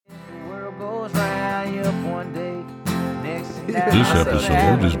This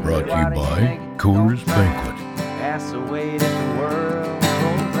episode is brought to you by Coors Banquet. That's the way that the world goes.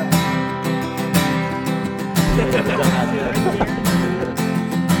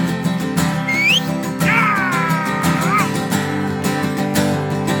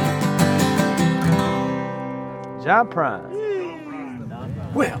 John Prine.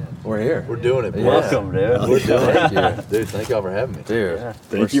 Well, we're here. We're doing it. Welcome, dude. We're doing it. Dude, thank y'all for having me. Dude. Yeah.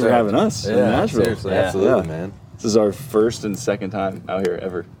 Thank you for having us in Nashville. Seriously. Absolutely, man. This is our first and second time out here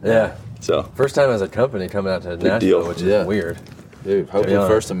ever. Yeah. So First time as a company coming out to Nashville, deal. which is Yeah. weird. Dude, hopefully honest.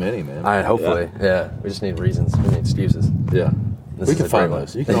 first of many, man. Hopefully. Yeah. We just need reasons. We need excuses. Yeah. This We is can a find great one.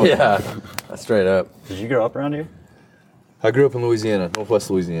 those. You can always Yeah. Straight up. Did you grow up around here? I grew up in Louisiana, Northwest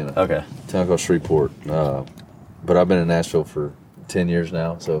Louisiana. Okay. A town called Shreveport. But I've been in Nashville for 10 years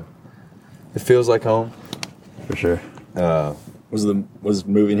now, so it feels like home. For sure. was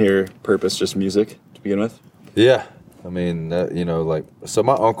moving here purpose just music to begin with? Yeah. I mean, so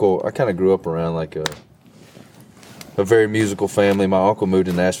my uncle, I kind of grew up around like a very musical family. My uncle moved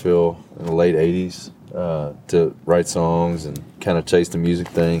to Nashville in the late 80s to write songs and kind of chase the music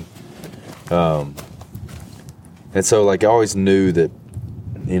thing. And so, like, I always knew that,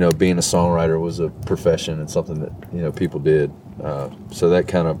 being a songwriter was a profession and something that, people did. So that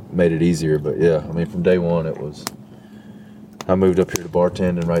kind of made it easier. But, yeah, I mean, from day one, I moved up here to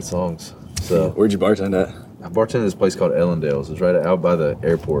bartend and write songs. So Where'd you bartend at? I bartended at this place called Ellendale's. It's right out by the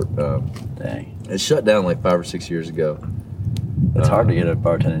airport. Dang. It shut down like 5 or 6 years ago. It's hard to get a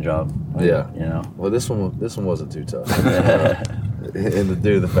bartending job. Yeah. You know? Well, this one wasn't too tough. And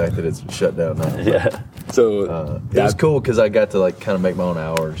due to the fact that it's shut down now. Yeah. So It was cool because I got to like kind of make my own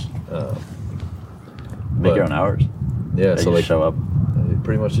hours. Make your own hours. Yeah, So so you like show up.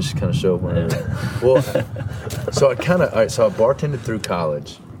 pretty much just kind of show up whenever. Well, so I bartended through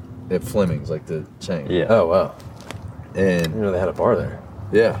college at Fleming's, like the chain. Yeah. Oh, wow. And They had a bar there.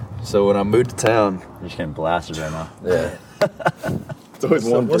 yeah, so when I moved to town, You're just getting blasted right now. Yeah. it's always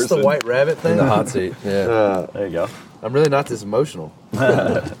one what's person. the white rabbit thing? In the hot seat. Yeah. There you go. I'm really not this emotional. Going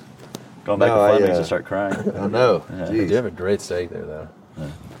back No, to Fleming's I to start crying. I know. You Jeez. have a great steak there, though.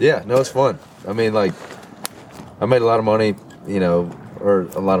 Yeah, no, it's fun. I mean, like, I made a lot of money, or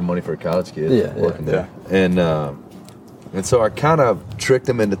a lot of money for a college kid working there. And so I kind of tricked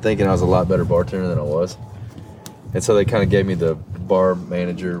them into thinking I was a lot better bartender than I was. And so they kind of gave me the bar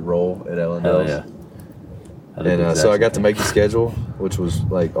manager role at Hell Ellendale's. yeah. And so I got to make the schedule, which was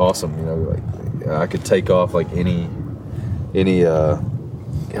like awesome. Like I could take off like any golly. You're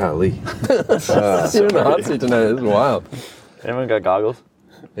in the hot seat tonight. This is wild. Anyone got goggles?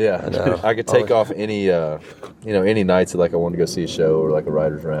 Yeah, know. I could take off any nights that like I wanted to go see a show or like a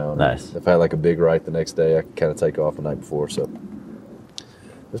writer's round. Nice. If I had like a big write the next day, I could kind of take off the night before. So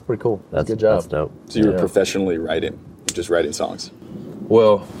that's pretty cool. That's a good job. That's dope. So you were Yeah. professionally writing, just writing songs.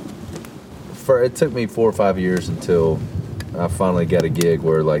 Well, it took me 4 or 5 years until I finally got a gig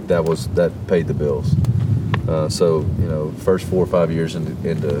where like that paid the bills. So first 4 or 5 years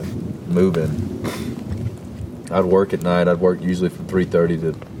into moving, I'd work at night. I'd work usually from 3:30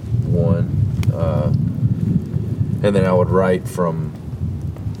 to 1, and then I would write from.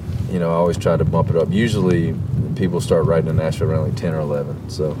 I always tried to bump it up. Usually, people start writing in Nashville around like 10 or 11.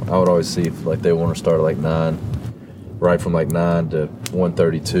 So I would always see if like they want to start at like 9, write from like 9 to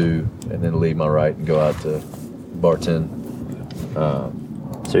 1:32, and then leave my write and go out to bartend. So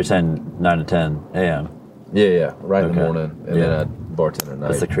you're saying 9 to 10 a.m. Yeah, right in the Okay. morning, and then I'd bartend at night.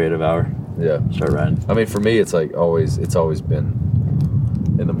 That's the creative hour. Yeah. Start writing. I mean, for me, it's like it's always been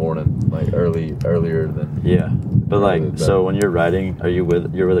in the morning, like earlier than. Yeah. But like, Probably so better. when you're writing, you're with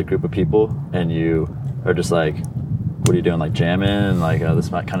a group of people and you are just like, what are you doing? Like jamming and like,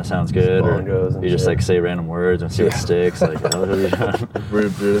 this might kind of sounds good, or Bongos and you just shit. like say random words and see what sticks. Like, what are you doing?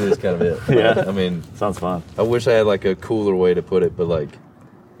 Really is kind of it. Yeah. I mean, Sounds fun. I wish I had like a cooler way to put it, but like,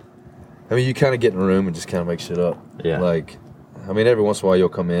 I mean, you kind of get in a room and just kind of make shit up. Yeah. Like, I mean, every once in a while you'll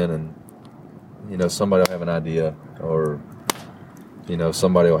come in and, somebody will have an idea, or,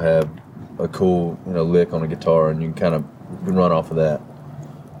 somebody will have a cool, lick on a guitar, and you can kind of run off of that.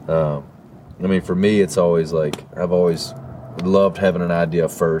 I mean, for me, it's always like, I've always loved having an idea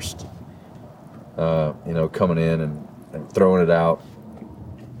first, coming in and throwing it out,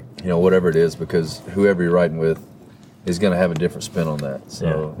 whatever it is, because whoever you're writing with is going to have a different spin on that.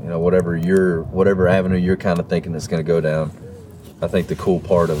 So, whatever avenue you're kind of thinking it's going to go down, I think the cool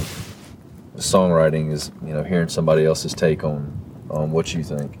part of songwriting is, hearing somebody else's take on what you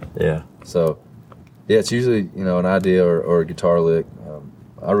think. Yeah. So, yeah, it's usually, an idea or a guitar lick.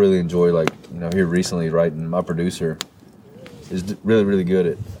 I really enjoy, like, here recently writing. My producer is really, really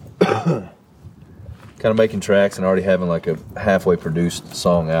good at kind of making tracks and already having like a halfway produced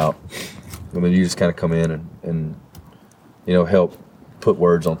song out. And then you just kind of come in and you know, help put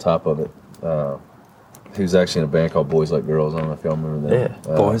words on top of it. He was actually in a band called Boys Like Girls. I don't know if y'all remember that.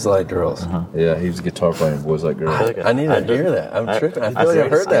 Yeah, Boys Like Girls. Yeah, he was a guitar player in Boys Like Girls. I need to hear that. I'm tripping. I feel like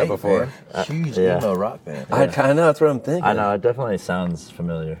I've heard that before. Huge Yeah. emo rock band. I know, that's what I'm thinking. I know, it definitely sounds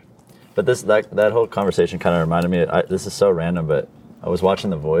familiar. But that whole conversation kind of reminded me, this is so random, but I was watching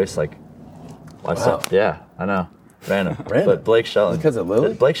The Voice, like, yeah, I know, random. But Blake Shelton. Because of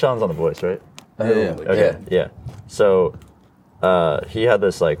Lily? Blake Shelton's on The Voice, right? Yeah. Okay, yeah. So he had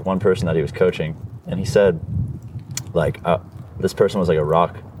this, like, one person that he was coaching, and he said, like, this person was like a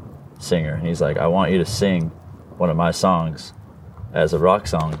rock singer, and he's like, I want you to sing one of my songs as a rock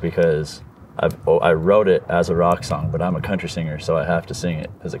song because I wrote it as a rock song, but I'm a country singer, so I have to sing it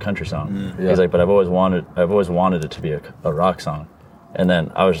as a country song. He's like, but I've always wanted it to be a rock song. And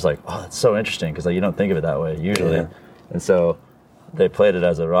then I was just like, oh, that's so interesting because like, you don't think of it that way usually. Yeah. And so they played it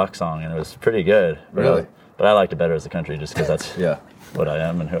as a rock song, and it was pretty good. Really? But I liked it better as a country just because that's what I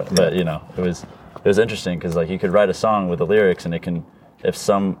am and who. But you know, it was interesting because like you could write a song with the lyrics, and it can, if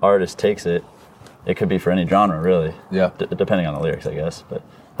some artist takes it, it could be for any genre really. Yeah. Depending on the lyrics, I guess. But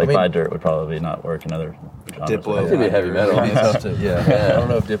like Buy Dirt would probably not work in other genres. Diplo could be heavy metal. I don't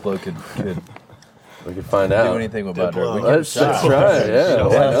know if Diplo could. We could find out. Do anything with Buy Dirt. Let's try it. Yeah.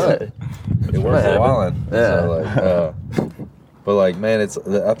 Why not? It worked for a while. Yeah. So like, but like, man,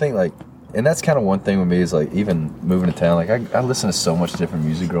 I think like, and that's kind of one thing with me is like, even moving to town, like I listen to so much different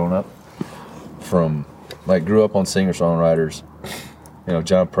music growing up. From like, grew up on singer-songwriters, you know,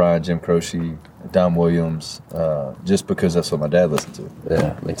 John Prine, Jim Croce, Don Williams, just because that's what my dad listened to.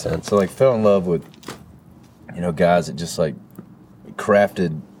 Yeah, makes sense. So like, fell in love with, you know, guys that just like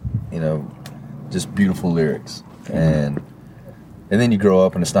crafted, you know, just beautiful lyrics. And then you grow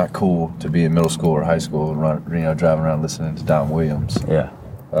up and it's not cool to be in middle school or high school and driving around listening to Don Williams. Yeah.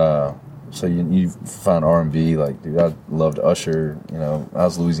 So you find R&B, like, dude, I loved Usher, you know, I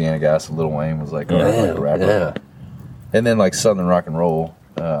was a Louisiana guy, so Lil Wayne was like a rapper. Yeah. And then like Southern rock and roll,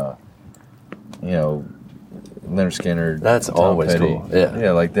 you know, Leonard Skinner. That's Tom always Petty. cool. Yeah.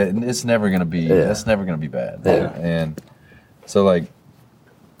 Yeah, like that. It's never going to be, that's never going to be bad. Yeah. And so like,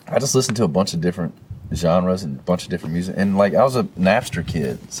 I just listened to a bunch of different genres and a bunch of different music. And like, I was a Napster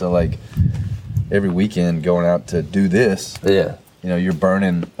kid. So like, every weekend going out to do this. Yeah. You know, you're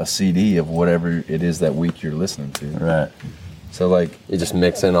burning a CD of whatever it is that week you're listening to. Right. So like, you just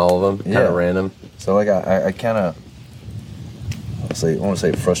mix in all of them, kind of random. So like, I kind of, I want to say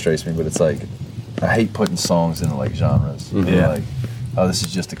it frustrates me, but it's like, I hate putting songs into like genres. Mm-hmm. Yeah. Like, oh, this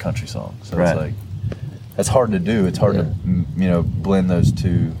is just a country song. So it's like, that's hard to do. It's hard to, you know, blend those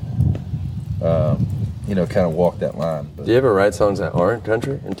two, you know, kind of walk that line. But, do you ever write songs that aren't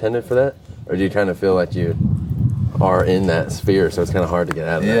country intended for that? Or do you kind of feel like you are in that sphere, so it's kind of hard to get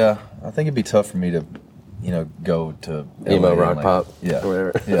out of that? Yeah, I think it'd be tough for me to, you know, go to emo rock like, pop,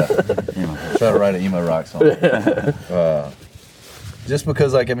 or whatever. Yeah, try to write an emo rock song. Just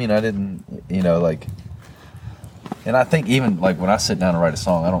because, like, I mean, I didn't, you know, like, and I think even like when I sit down and write a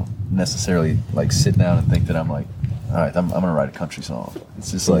song, I don't necessarily like sit down and think that I'm like, all right, I'm gonna write a country song.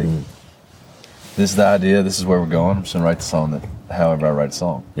 It's just like, this is the idea, this is where we're going. I'm just gonna write the song that however I write a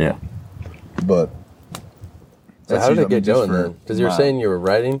song. Yeah, but. So how did it get going then? Because you were saying you were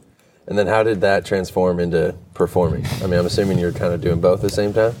writing, and then how did that transform into performing? I mean, I'm assuming you're kind of doing both at the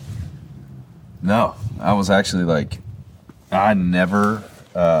same time? No, I was actually like, I never,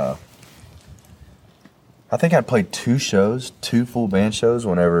 I think I played 2 full band shows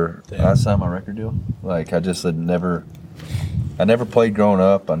whenever I signed my record deal. Like, I just had never played growing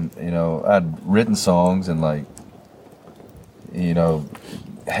up. And, you know, I'd written songs and like, you know,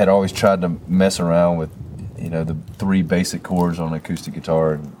 had always tried to mess around with, you know, the 3 basic chords on an acoustic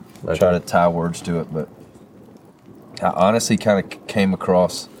guitar and try to tie words to it. But I honestly kind of came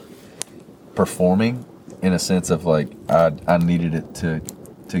across performing in a sense of like, I needed it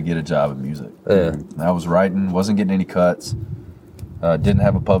to get a job in music. Yeah. I was writing, wasn't getting any cuts, didn't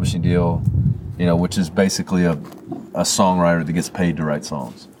have a publishing deal, you know, which is basically a songwriter that gets paid to write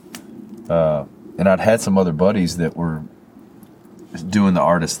songs. And I'd had some other buddies that were doing the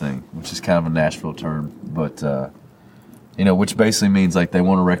artist thing, which is kind of a Nashville term, but you know, which basically means like they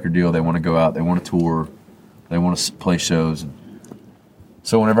want a record deal, they want to go out, they want to tour, they want to play shows. And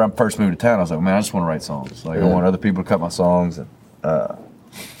so whenever I first moved to town, I was like, man, I just want to write songs. Like I want other people to cut my songs, and I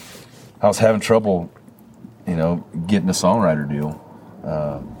was having trouble, you know, getting a songwriter deal.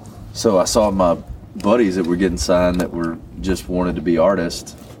 So I saw my buddies that were getting signed that were just wanted to be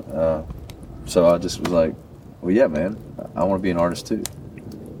artists. So I just was like, well, yeah, man, I want to be an artist too.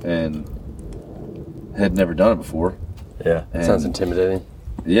 And had never done it before. Yeah. And Sounds intimidating.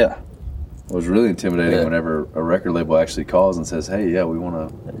 Yeah. It was really intimidating Yeah. whenever a record label actually calls and says, hey, yeah, we want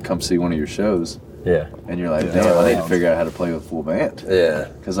to come see one of your shows. Yeah. And you're like, damn, I need to figure out how to play with a full band. Yeah.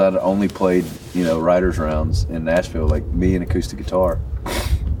 Because I'd only played, writers' rounds in Nashville, like me and acoustic guitar.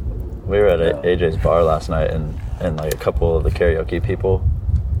 We were at AJ's bar last night, and like a couple of the karaoke people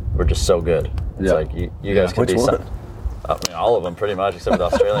were just so good. It's Yeah. like you guys could Which be one? I mean, all of them pretty much, except for the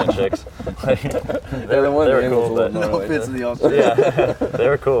Australian chicks. They were cool, but No offense to the Australian. yeah, they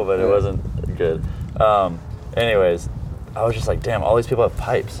were cool, but it wasn't good. Anyways, I was just like, damn, all these people have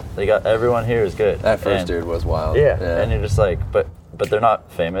pipes. They got everyone here is good. That first And- dude was wild. Yeah, and you're just like, but they're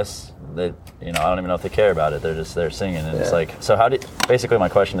not famous. They, I don't even know if they care about it. They're just there singing, and it's Yeah. like, so basically my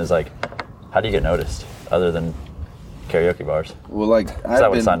question is like, how do you get noticed other than karaoke bars? Well, like, Because I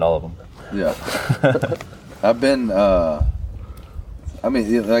would have signed all of them. Yeah. I've been, it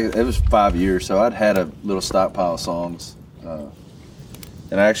was 5 years, so I'd had a little stockpile of songs.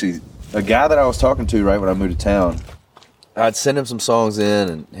 And a guy that I was talking to right when I moved to town, I'd send him some songs in,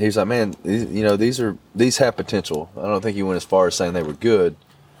 and he was like, man, these have potential. I don't think he went as far as saying they were good,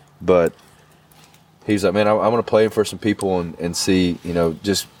 but he's like, man, I want to play them for some people and see, get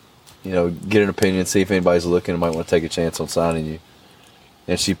an opinion, see if anybody's looking and might want to take a chance on signing you.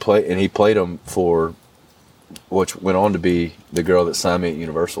 And he played them for, which went on to be the girl that signed me at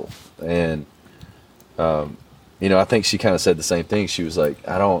Universal. And, I think she kind of said the same thing. She was like,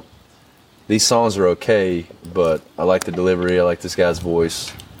 these songs are okay, but I like the delivery. I like this guy's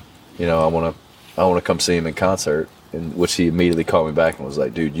voice. I want to come see him in concert. And which he immediately called me back and was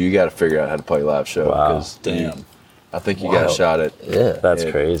like, dude, you got to figure out how to play a live show. Wow. Because Damn. I think you got a shot at, That's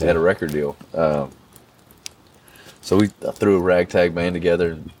crazy. at a record deal. So I threw a ragtag band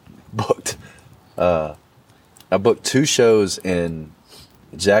together and booked. I booked 2 shows in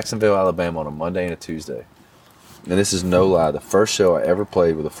Jacksonville, Alabama on a Monday and a Tuesday. And this is no lie. The first show I ever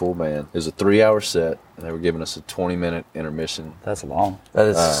played with a full band, it was a 3-hour set, and they were giving us a 20-minute intermission. That's long. That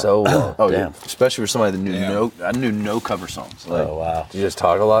is so long. Oh, Damn. yeah. Especially for somebody that I knew no cover songs. Like, Oh wow. You just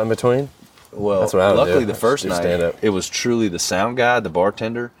talk a lot in between? well, That's what I would luckily do. the first Do night, stand-up. it was truly the sound guy, the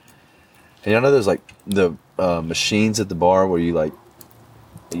bartender. And I know there's like the machines at the bar where you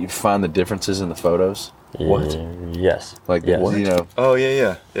find the differences in the photos. What? Yes. Like, Yes. Oh,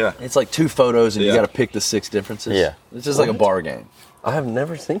 yeah. it's like 2 photos and you Yeah. got to pick the 6 differences. Yeah. It's just like a bar game. I have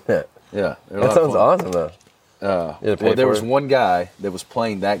never seen that. Yeah. they're a That lot of sounds fun. awesome, though. You had to pay Well, there for was it? one guy that was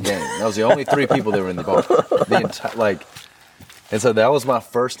playing that game. That was the only 3 people that were in the bar. And so that was my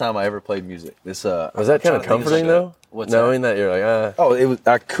first time I ever played music. Was that kind of comforting, though? What's Knowing that you're like, Oh, it was.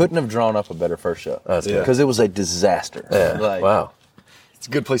 I couldn't have drawn up a better first show. That's good. Because it was a disaster. yeah. Like, Wow. It's a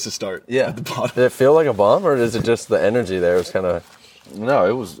good place to start. Yeah. At the bottom. Did it feel like a bomb, or is it just the energy there? It was kind of, No,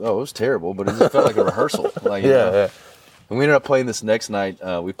 it was terrible, but it just felt like a rehearsal. Like, yeah. And we ended up playing this next night.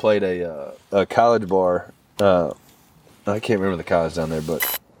 We played a college bar. I can't remember the college down there,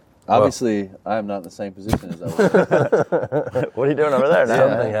 but obviously I am not in the same position as I was. What are you doing over there now?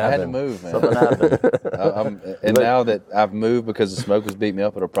 Something I had to happened. move, man. Something happened. And now that I've moved because the smoke was beating me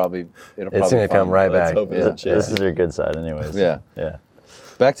up, it'll probably It's going to come find me. right Let's back. hope it's a chick. This is your good side, anyways. Yeah. Yeah.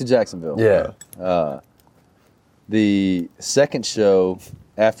 Back to Jacksonville. Yeah. The second show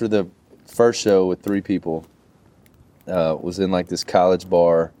after the first show with 3 people was in like this college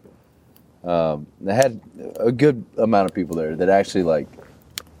bar. They had a good amount of people there that actually like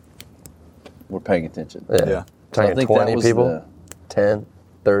were paying attention. Yeah. Yeah. So I Talking think 20 that was people? the- 10,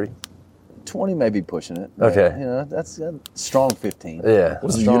 30? 20 may be pushing it. but, Okay. That's a strong 15. Yeah.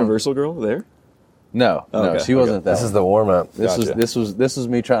 Was the Strong. Universal girl there? No, Okay, she wasn't at that. This is the warm up. This Gotcha. was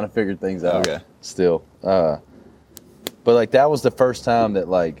me trying to figure things out. Okay. Still, but like that was the first time that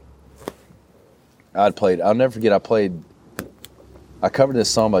like I'd played. I'll never forget. I covered this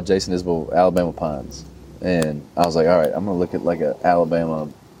song by Jason Isbell, Alabama Pines, and I was like, all right, I'm gonna look at like a Alabama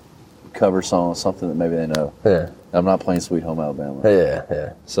cover song, something that maybe they know. Yeah. I'm not playing Sweet Home Alabama. Yeah.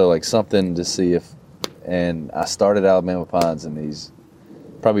 Yeah. So like something to see if, and I started Alabama Pines, and these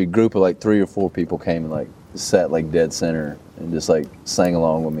probably a group of like 3 or 4 people came and like sat like dead center and just like sang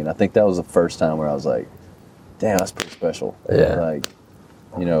along with me. And I think that was the first time where I was like, damn, that's pretty special. Yeah.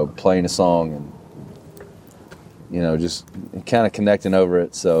 Like, playing a song and, just kind of connecting over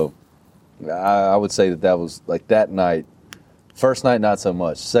it. So I would say that was like that night. First night, not so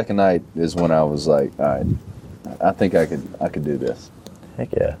much. Second night is when I was like, all right, I think I could do this.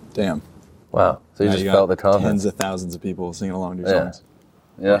 Heck yeah. Damn. Wow. So you Now just got felt the confidence. Tens of thousands of people singing along to your Yeah. songs.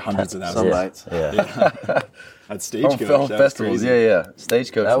 Yeah. hundreds of Some thousands. nights. Yeah. At Stagecoach. Film that was festivals. crazy. Yeah.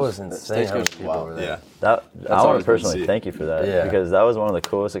 Stagecoach. That was insane. How many Stagecoach. people were there. Yeah. That I always want been to personally sick. thank you for that Yeah. because that was one of the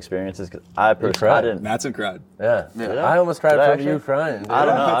coolest experiences. 'Cause I cried. didn't. Matson cried. Yeah. Did I almost cried Did I from actually? you crying. I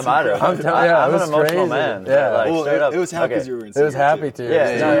don't know. I might have. I'm telling you, I'm it an was emotional crazy. man. Yeah. Like, Well, straight up. it was happy because okay. you were in It was Seager, happy too. too.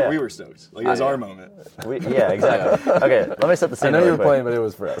 Yeah, no, yeah. We were stoked. Like, it was our moment. Yeah, exactly. Okay, let me set the scene. I know you real were quick. playing, but it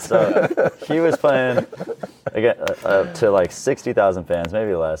was for us. So he was playing again to like 60,000 fans,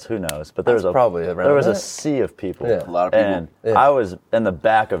 maybe less. Who knows? But there That's was probably around there was a that. sea of people. Yeah. A lot of people. And Yeah. I was in the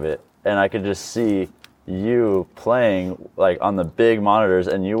back of it, and I could just see you playing like on the big monitors,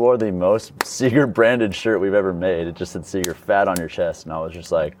 and you wore the most Seager branded shirt we've ever made. It just said Seager fat on your chest, and I was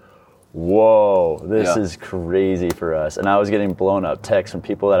just like, whoa, this Yeah. is crazy for us. And I was getting blown up texts from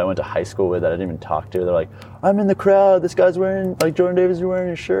people that I went to high school with that I didn't even talk to. They're like, I'm in the crowd, this guy's wearing, like Jordan Davis is wearing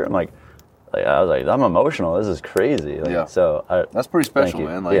his shirt. I'm like I was like, I'm emotional, this is crazy. Like, Yeah. So That's pretty special, you.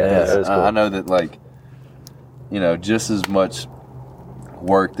 man. Like, Yeah, it was cool. I know that, like, you know, just as much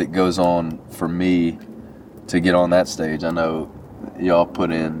work that goes on for me to get on that stage, I know y'all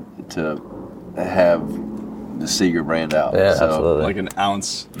put in to have the Seager brand out. Yeah, so, absolutely. Like an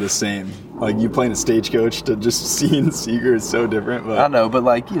ounce the same. Like you playing a Stagecoach to just seeing Seager is so different. But I know, but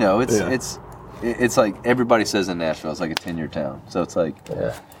like, you know, Yeah. it's like everybody says in Nashville, it's like a 10-year town. So it's like,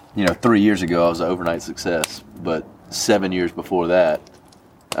 Yeah. you know, 3 years ago I was an overnight success, but 7 years before that,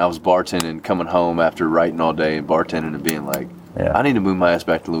 I was bartending, coming home after writing all day and bartending and being like, Yeah. I need to move my ass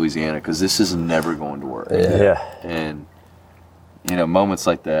back to Louisiana because this is never going to work. yeah. And, you know, moments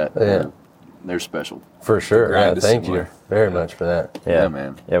like that, Yeah. they're special. For sure. grind Yeah, is thank similar. you very much for that. Yeah, Yeah,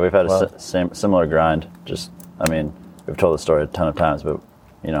 man. Yeah, we've had Wow. a similar grind. Just, I mean, we've told the story a ton of times, but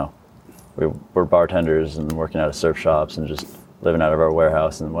you know, we're bartenders and working out of surf shops and just living out of our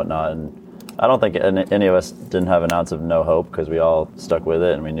warehouse and whatnot. And I don't think any of us didn't have an ounce of no hope because we all stuck with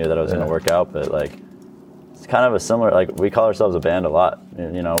it and we knew that it was going Yeah. to work out. But like, it's kind of a similar. Like, we call ourselves a band a lot.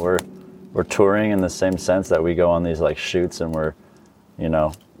 You know, we're touring in the same sense that we go on these like shoots and we're, you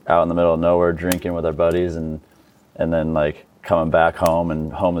know, out in the middle of nowhere drinking with our buddies and then like coming back home,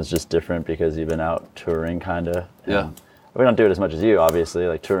 and home is just different because you've been out touring kind of. Yeah. We don't do it as much as you, obviously.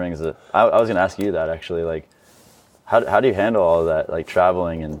 Like, touring is I was going to ask you that actually. Like, how do you handle all of that, like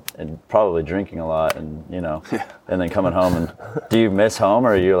traveling and probably drinking a lot and, you know, and then coming home, and do you miss home,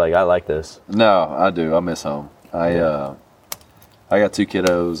 or are you like, I like this? No, I do. I miss home. I got 2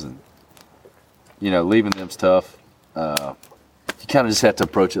 kiddos, and, you know, leaving them's tough. You kind of just have to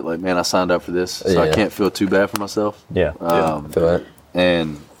approach it like, man, I signed up for this, so I Yeah. can't feel too bad for myself. Yeah. Feel it.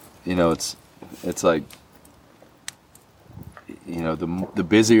 And, you know, it's like, you know, the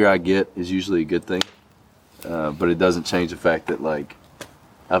busier I get is usually a good thing, but it doesn't change the fact that, like,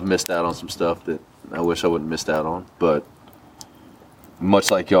 I've missed out on some stuff that I wish I wouldn't missed out on. But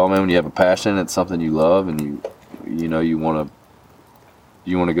much like y'all, man, when you have a passion, it's something you love, and you know you want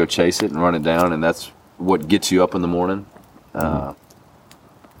to go chase it and run it down, and that's what gets you up in the morning.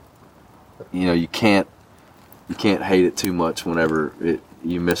 You know, you can't hate it too much whenever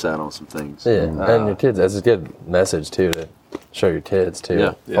you miss out on some things. Yeah, and your kids, that's a good message too, to show your kids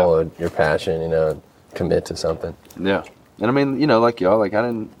to Yeah. follow your passion, you know, commit to something. Yeah, and I mean, you know, like y'all, like I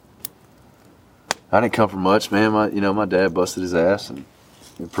didn't come from much, man. My dad busted his ass and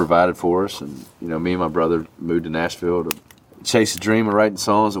provided for us, and you know, me and my brother moved to Nashville to chase a dream of writing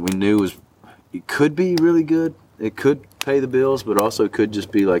songs that we knew it could be really good. It could pay the bills, but also could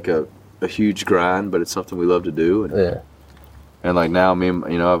just be like a huge grind. But it's something we love to do. And, Yeah. and like now,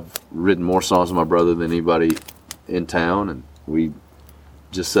 I've written more songs with my brother than anybody in town, and we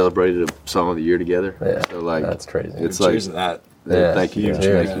just celebrated a Song of the Year together. Yeah, So like, that's crazy. It's cheers like, to that. Yeah. thank you,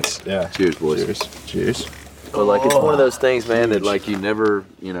 Cheers. thank you. Yeah. Cheers, boys. Cheers. Cheers. But like, it's one of those things, man, that like you never,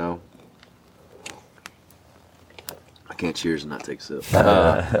 you know. I can't cheers and not take a sip.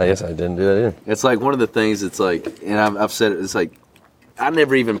 I guess I didn't do that either. It's like one of the things. It's like, and I've said it. It's like I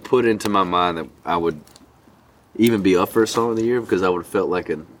never even put into my mind that I would even be up for a Song of the Year, because I would have felt like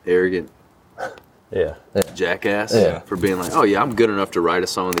an arrogant Yeah. jackass Yeah. for being like, oh yeah, I'm good enough to write a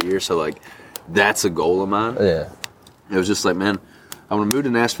Song of the Year. So like, that's a goal of mine. Yeah. It was just like, man, I'm gonna move to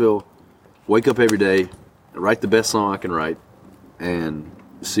Nashville, wake up every day, write the best song I can write, and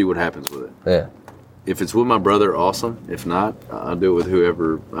see what happens with it. Yeah. If it's with my brother, awesome. If not, I'll do it with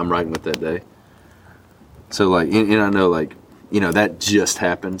whoever I'm writing with that day. So like, and I know like, you know, that just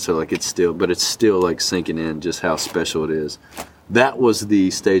happened. So like, it's still like sinking in just how special it is. That was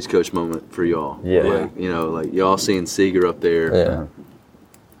the Stagecoach moment for y'all. Yeah. Like, you know, like y'all seeing Seager up there,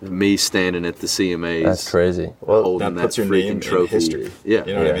 Yeah. me standing at the CMAs. That's crazy. Holding That puts your freaking name trophy. in history. Yeah.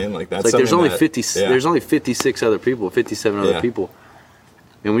 You know what I mean? Like, that's It's like there's something only that- 50. yeah. There's only 56 other people, 57 other Yeah. people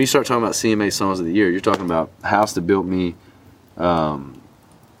And when you start talking about CMA Songs of the Year, you're talking about House That Built Me,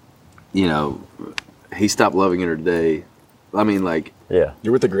 you know, He Stopped Loving Her Today. I mean, like, Yeah.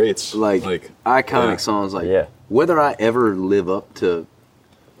 You're with the greats. like iconic yeah. songs. Like, Yeah. whether I ever live up to,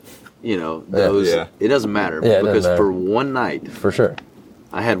 you know, those, Yeah. it doesn't matter. Yeah, it doesn't because matter. for one night, For sure.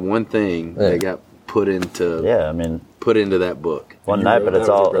 I had one thing Yeah. that got put into Yeah, I mean, that book. one you night, wrote but that it's with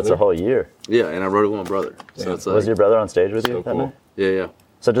your all it's a brother? whole year. Yeah, and I wrote it with my brother. So Yeah. it's like, Was your brother on stage with you So that cool. night? yeah.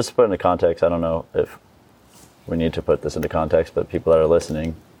 So just to put into context, I don't know if we need to put this into context, but people that are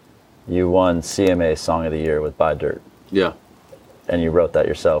listening, you won CMA Song of the Year with Buy Dirt, Yeah. and you wrote that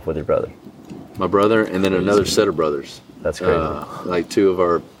yourself with your brother. My brother, and then another set of brothers. That's crazy. Like two of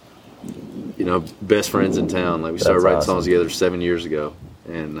our, you know, best friends in town. Like we started That's writing awesome. songs together 7 years ago,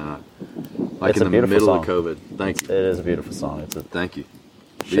 and like It's in a the beautiful middle song. of COVID. Thank you, It is a beautiful song. It's a, thank you.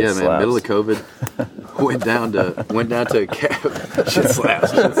 Shit Yeah, man. slaps. Middle of COVID, went down to a cabin. Shit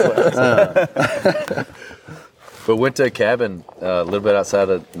slaps. But went to a cabin a little bit outside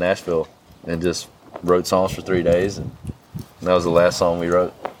of Nashville and just wrote songs for 3 days, and that was the last song we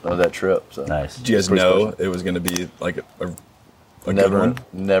wrote on that trip. So nice. Did you guys Pretty know special. it was going to be like a good Never, one?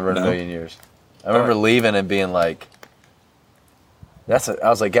 never in a No? million years. I remember leaving and being like, I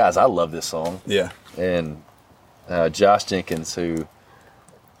was like, guys, I love this song. Yeah. And Josh Jenkins, who,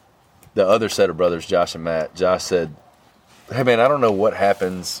 the other set of brothers, Josh and Matt, Josh said, hey man, I don't know what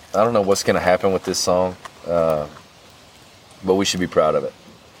happens. I don't know what's going to happen with this song, but we should be proud of it.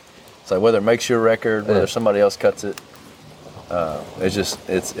 It's like whether it makes your record, whether somebody else cuts it,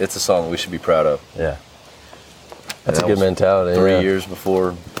 it's a song that we should be proud of. Yeah. That's a And good that was mentality. 3 yeah. years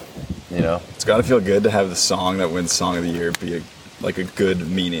before, you know. It's got to feel good to have the song that wins Song of the Year be like a good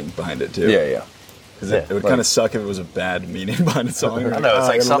meaning behind it, too. Yeah. Because Yeah. it would Like- kind of suck if it was a bad meaning behind a song. I know, it's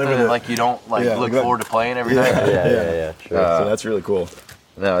like something that, like you don't like Yeah, look but- forward to playing every day. Yeah. Sure. So that's really cool.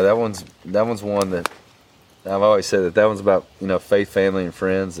 No, that one's one that I've always said that one's about, you know, faith, family, and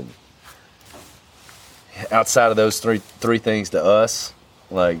friends, and outside of those three things to us,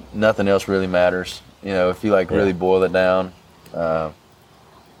 like nothing else really matters. You know, if you like really boil it down.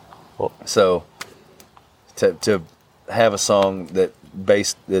 So to have a song that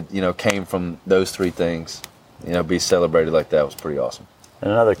you know came from those three things, you know, be celebrated like that was pretty awesome.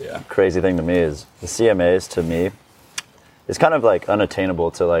 And another Yeah. crazy thing to me is the CMAs to me, it's kind of like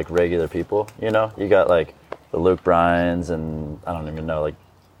unattainable to like regular people. You know, you got like the Luke Bryans and I don't even know, like,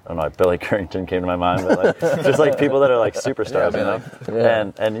 I don't know, like Billy Currington came to my mind, but like just like people that are like superstars, you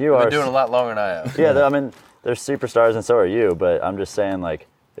know. And you I've are been doing a lot longer than I have. Yeah, I mean, they're superstars and so are you, but I'm just saying like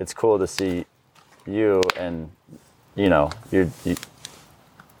it's cool to see you and you know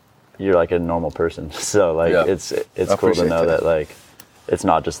you're like a normal person. So like Yeah. it's I cool to appreciate know that like it's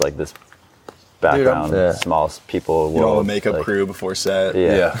not just like this background Yeah. small people You know, world. a makeup like, crew before set.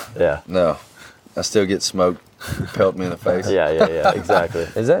 Yeah. No, I still get smoked, pelt me in the face. Yeah, exactly.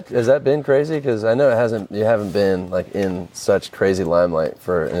 Has that been crazy? Because I know you haven't been like in such crazy limelight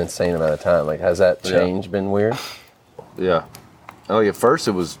for an insane amount of time. Like, has that change been weird? Yeah. Oh, yeah. First,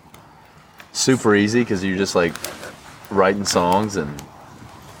 it was super easy because you're just like writing songs, and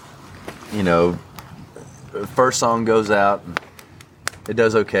you know, first song goes out, and it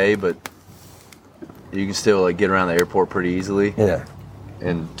does okay, but you can still like get around the airport pretty easily. Yeah.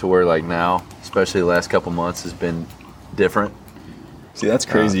 And to where like now, especially the last couple months, has been different. See, that's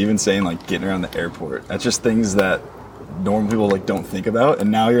crazy. Even saying like getting around the airport. That's just things that normal people like don't think about. And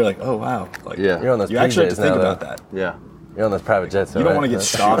now you're like, oh wow. Like, Yeah. You're on those you actually have PJs to think now, about though. that. Yeah. You're on those private jets. You don't want to get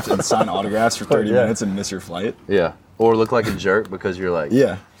stopped and sign autographs for 30 Yeah. minutes and miss your flight. Yeah. Or look like a jerk because you're like,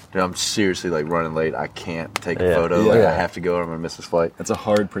 Yeah. dude, I'm seriously like running late. I can't take a Yeah. photo. Yeah. Like I Yeah. have to go or I'm gonna miss this flight. That's a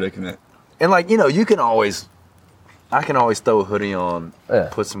hard predicament. And like, you know, I can always throw a hoodie on, Yeah.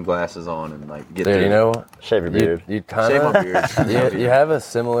 put some glasses on, and like get Dude, there. you know what? Shave your beard. You Shave my kind beard. of you have a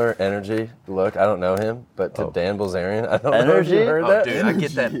similar energy look. I don't know him, but to Dan Bilzerian, I don't know if you Energy? heard Oh, that. dude, I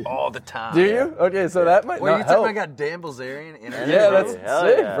get that all the time. Do you? Okay, so that might Wait, not you help. talking I got Dan Bilzerian energy? Yeah, that's Hell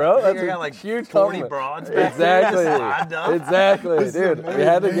sick, yeah. bro. I think That's I got a like huge 40 compliment. broads back there Exactly. just lined up. Exactly, dude. We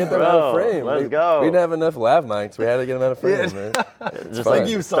had to get them out of Bro, frame. let's we, go. We didn't have enough lav mics. We had to get them out of frame, Yeah. man. Just fine. like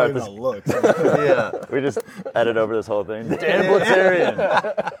He was start talking this. about looks. Yeah. We just edit over this whole thing. Dan Blitzerian.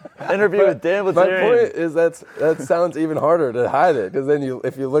 Interview with Dan My Blitzerian. point is that sounds even harder to hide it because then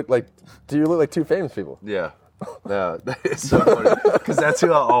if you look like, do you look like two famous people? Yeah. No, it's so funny because that's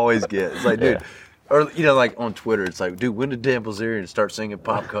who I always get. It's like, dude, or you know, like on Twitter, it's like, dude, when did Dan Bilzerian start singing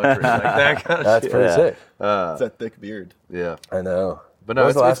pop country? Like that kind of That's shit. pretty Yeah. sick. It's that thick beard. Yeah. I know. But no, when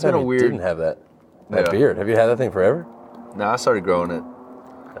was the it's last been time a you weird- didn't have that Yeah. beard? Have you had that thing forever? No, I started growing it.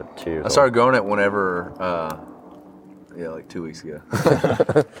 2 years I started growing it whenever Yeah, like 2 weeks ago.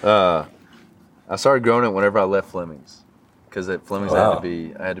 I started growing it whenever I left Fleming's, because at Fleming's I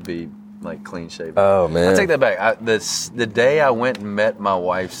had to be like clean shaven. Oh man. I take that back. The day I went and met my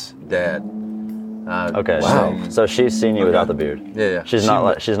wife's dad. Okay. Wow. So she's seen you without the beard. Yeah. She's not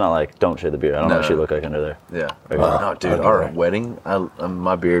like don't shave the beard. I don't know what she looked like under there. Yeah. Okay. No, dude, our wedding,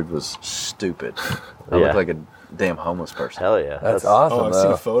 my beard was stupid. I looked like a damn homeless person. Hell yeah. That's awesome. Oh, I've seen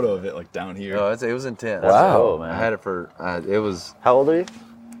though. a photo of it like down here. Oh, it was intense. Wow. Cool, man. I had it for, it was How old are you?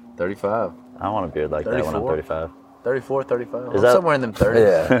 35. I want a beard like that when I'm 34? 35. 34, 35. Is that- somewhere in them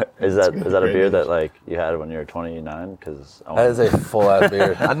 30s. Yeah. Is that a great beard age. that like you had when you were 29? Because That is a full ass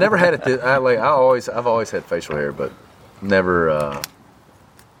beard. I never had it. I've always had facial hair, but never,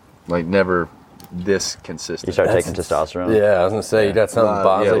 never this consistent. you started taking tetestosterone. Yeah, I was gonna say you got something Yeah,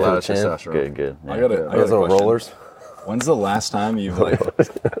 bothered a for lot the of chin. testosterone. Good. Yeah. I got a Those little question. rollers. When's the last time you've like,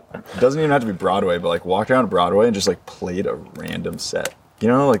 it doesn't even have to be Broadway, but like walked around Broadway and just like played a random set? You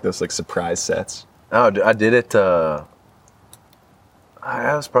know, like those like surprise sets? Oh, I did it. I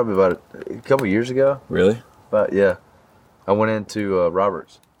was probably about a couple years ago. Really? But yeah, I went into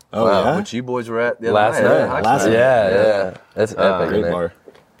Roberts. Oh, yeah? Which you boys were at the other Last night. night. Hikes Last night. night. Yeah. That's epic. in Great there. bar.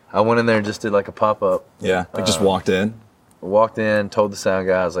 I went in there and just did like a pop up. Yeah. Like just walked in. Walked in, told the sound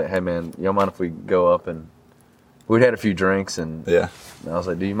guy, I was like, "Hey man, you don't mind if we go up and?" We'd had a few drinks, and Yeah. I was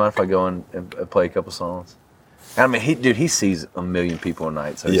like, "Do you mind if I go in and play a couple songs?" And I mean, he sees a million people a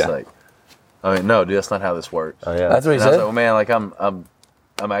night, so he's Yeah. like, "I mean, no, dude, that's not how this works." Oh yeah. That's what he And I was said. like, "Well, man, like I'm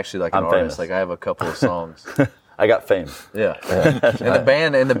actually like an I'm artist. famous. Like I have a couple of songs." I got fame. Yeah. and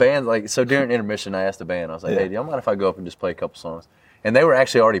the band, like, so during intermission, I asked the band, I was like, "Hey, do y'all mind if I go up and just play a couple songs?" And they were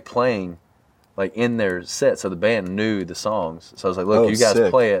actually already playing, like, in their set, so the band knew the songs. So I was like, "Look, Oh, you guys sick.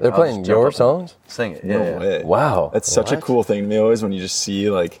 play it. They're I'll playing just jump your up and songs? Sing it." No Yeah. way. Wow. That's such a What? cool thing to me always when you just see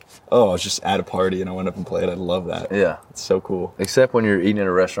like, oh, I was just at a party and I went up and played. I love that. Yeah. It's so cool. Except when you're eating at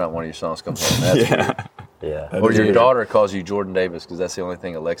a restaurant, one of your songs comes on. That's weird. Yeah. Yeah. Or your Dude. daughter calls you Jordan Davis because that's the only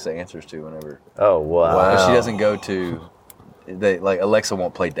thing Alexa answers to whenever. Oh wow. But she doesn't go to. Alexa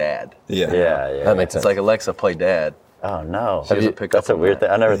won't play Dad. Yeah. Yeah. That makes sense. It's like Alexa play Dad. Oh no. She doesn't pick That's up a on weird that.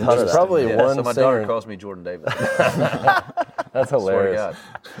 thing. I never thought of There's that. probably Yeah, one so my daughter singer. calls me Jordan Davis. That's Swear to hilarious. God.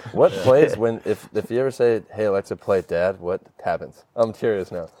 What plays when if you ever say, "Hey Alexa, play Dad"? What happens? I'm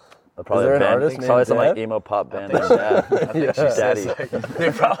curious now. Probably Is there a an band. artist Probably named some like Dad? emo pop band named Dad. I think she Daddy. says like,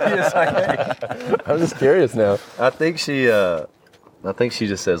 it probably is like. I'm just curious now. I think she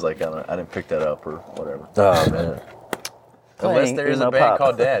just says like I didn't pick that up or whatever. Oh man. Unless Playing there is a emo band pop.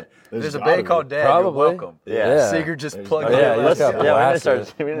 called Dad. There's a gotta band be. called Dad. Probably. You're welcome. Yeah. Seeger just plugged gotta it Yeah, in. you just got Yeah, we need to blasted.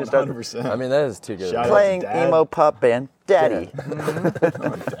 start. We need to start 100%. I mean, that is too good. Shout out. playing Dad. emo pop band Daddy.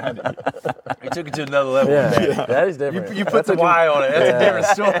 We took it to another level. Yeah, Daddy's different. You put the Y on it. That's a different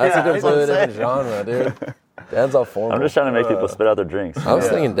story. That's a completely different genre, dude. Dad's all formal. I'm just trying to make people spit out their drinks. I was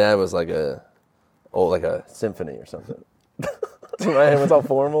thinking Dad was like a symphony or something. Right? It was all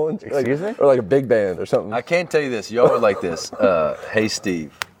formal and Excuse me? or like a big band or something. I can't tell you this. Y'all are like this. Hey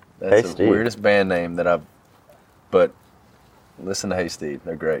Steve. That's Hey the Steve. weirdest band name that I've. But listen to Hey Steve.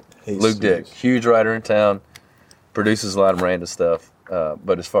 They're great. Hey Luke Steve. Dick, huge writer in town, produces a lot of random stuff.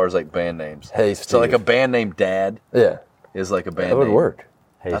 But as far as like band names, Hey so like a Steve. band named Dad Yeah, is like a band. that would name. work.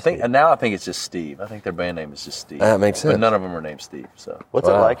 Hey, I think, Steve. and now I think it's just Steve. I think their band name is just Steve. That makes sense. But none of them are named Steve. So What's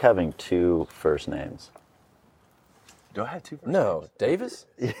it Wow. like having two first names? do I have two? No, Davis.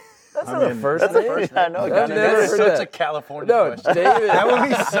 That's I not a mean, first That's name. a first. I know. I've got it. never That is heard such that. a California No, question. David. That would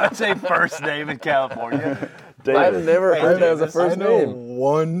be such a first name in California. I've never heard that as a first I know name.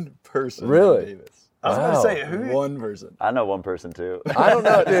 one person. Really? named Davis. I was Wow. going to say, who? One person. I know one person too. I don't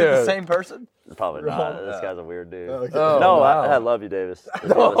know, Is it the dude. same person? Probably not. This guy's a weird dude. Okay. Oh, No, wow. I love you, Davis. If you're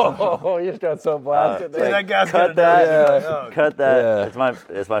listening. Oh, you just got so blasted. Dude, that guy's cut gonna know. that. Oh, Cut that. Yeah.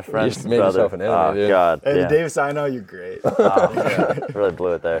 It's my friend's just made brother. yourself an enemy, oh dude. God. Hey, yeah. Davis, I know you're great. Really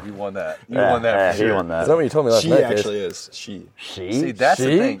blew it there. You won that. You Yeah, won that yeah, for he sure. won that. Is that what you told me last She night, Case? actually is. She. She? See, that's She?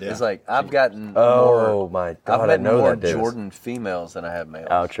 the thing. Yeah. It's like I've gotten Oh more. my I've God, I met know more that, Davis. Jordan females than I have males.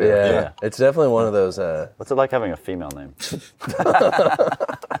 Oh, true. Yeah. Yeah. It's definitely one of those. What's it like having a female name?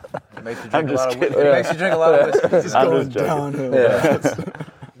 It makes you drink a lot of whiskey. kidding. It makes you drink a lot of whiskey. It's I'm going just joking.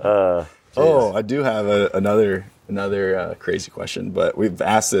 downhill. Oh, I do have another crazy question, but we've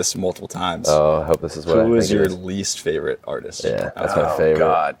asked this multiple times. Oh, I hope this is what I Who is think it your is. least favorite artist? Yeah, that's Oh, my favorite.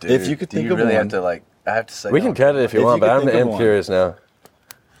 God, dude. If you could Do think you of really one. have to like? I have to say. We can cut it if you If want, you but could I'm think of am one. curious now.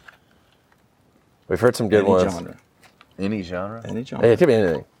 We've heard some good Any ones. genre. Any genre. Any genre. Hey, it could be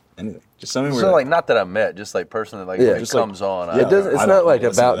anything. Anything. Just something So where like not that I met, just like person that like Yeah. when it Just like- comes on. It doesn't. It's I not don't like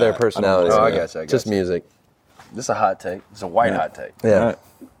listen to about their that. I don't personality. listen to Oh, that. I got you. Just music. This is a hot take. It's a white hot take. Yeah. Right.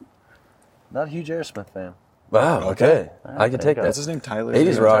 Not a huge Aerosmith fan. Wow. Okay. I can take go. that. What's his name? Tyler.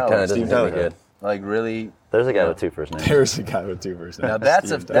 80s rock kind of doesn't Steve hit me Tyler. good. Like really. There's a guy with 2 first names. There's a guy with 2 first names. Now that's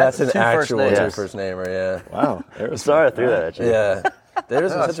Steve Tyler. That's an two first actual names. 2 first namer. Yeah. Wow. Sorry I threw that at you. Yeah.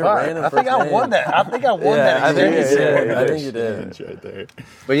 There's such a random. I think first I name. won that. I think I won that. I think you exchange. did. I think you did. It's right there.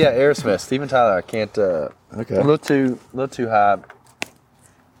 But yeah, Aerosmith, Steven Tyler. I can't. Okay. A little too high.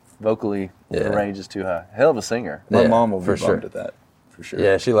 Vocally, Yeah. the range is too high. Hell of a singer. My Yeah, mom will be for bummed sure. at that. For sure.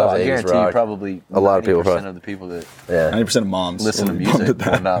 Yeah, she Oh, loves I 80s guarantee rock. you probably A lot of people 90% probably- of the people that Yeah. 90% of moms listen to will be bummed music at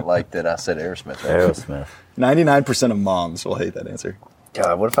will that. not like that I said Aerosmith. 'Aerosmith. 99% of moms will hate that answer.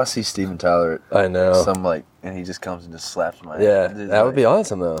 God, what if I see Steven Tyler I know. at some and he just comes and just slaps my Yeah, hand? that would be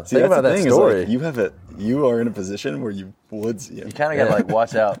awesome though. See, Think that's about the that thing, is, story. like, you are in a position where you would see it. You kind of got to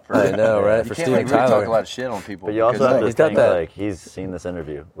watch out for. I know, right? You For can't Steven really talk Tyler. a lot of shit on people. But you also because have to he's got think that- like he's seen this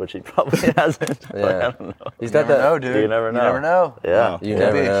interview, which he probably hasn't. Yeah. Like, I don't know. He's you got never that. know, dude. You never know. You never know. Yeah, Wow. You Could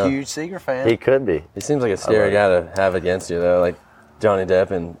never be know. a huge Seeger fan. he could be. He seems like a scary guy to have against you though, like Johnny Depp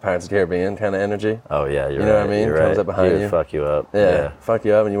in Pirates of the Caribbean kind of energy. Oh yeah, you're You know right. what I mean? You're Comes right. up behind He would you. fuck you up. Yeah, fuck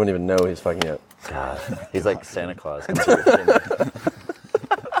you up, and you wouldn't even know he's fucking you up. God, he's like Santa Claus. I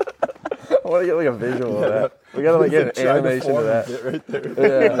want to get like a visual of that. We gotta like get an animation of that. Right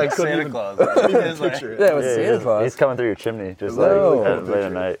there. Yeah, like Santa Claus. Picture it. yeah, with Yeah, Santa Claus. He's coming through your chimney just No. like at late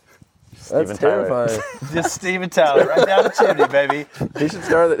at night. That's Steven Tyler. terrifying. Just Steven Tyler, right down the chimney, baby. He should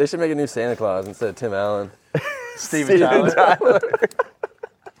start. They should make a new Santa Claus instead of Tim Allen. Steven Tyler.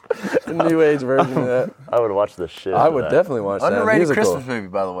 A new age version of that. I would watch the shit. I out of would that. definitely watch that Underrated musical. Christmas movie,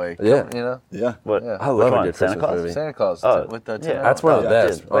 by the way. Yeah. You know? Yeah. What? Yeah. I love Which a one? good Santa Christmas Claus? movie. Santa Claus. Oh, with the yeah. That's one of the Oh,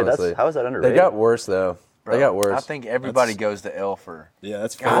 best, dude. Wait, honestly. how is that underrated? They got worse though. Bro, They got worse. I think everybody goes to Elf or. Yeah,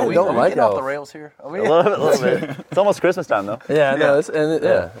 that's God, I fair. don't Are we like getting off Elf. the rails here? Are we? a little bit. It's almost Christmas time though. Yeah, no, it's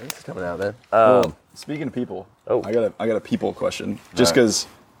coming out, man. Well, speaking of people, Oh. I got a people question. Just because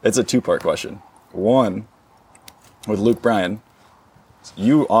it's a 2-part question. One, with Luke Bryan,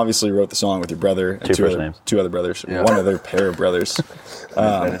 you obviously wrote the song with your brother and Two first other, names. 2 other brothers, Yeah. one other pair of brothers.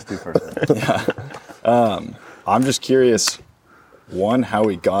 That's too first. I'm just curious, one, how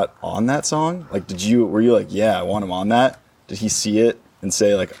he got on that song. Like, were you like, yeah, I want him on that? Did he see it and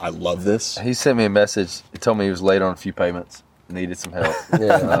say like, I love this? He sent me a message. He told me he was late on a few payments. Needed some help.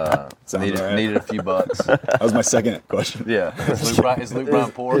 Yeah. Sounds Needed, right. needed a few bucks. That was my second question. Yeah. Is Luke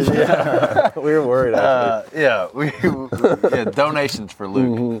Bryan poor? We were worried actually. Yeah, donations for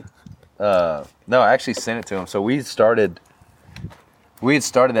Luke. No, I actually sent it to him. So we had started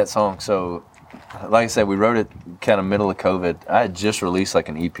that song. So, like I said, we wrote it kind of middle of COVID. I had just released like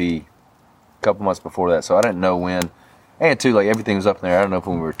an EP a couple months before that, so I didn't know when. And too, like everything was up in there. I don't know if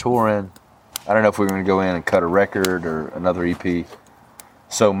when we were touring. I don't know if we were going to go in and cut a record or another EP.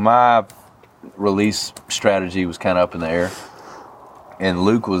 So my release strategy was kind of up in the air, and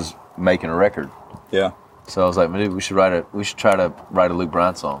Luke was making a record. Yeah. So I was like, dude, we should try to write a Luke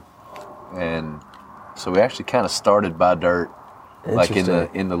Bryan song. And so we actually kind of started by dirt, like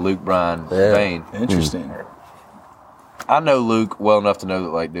in the Luke Bryan vein. Interesting. I know Luke well enough to know that,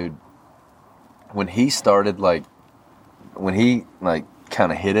 like, dude, when he started, like,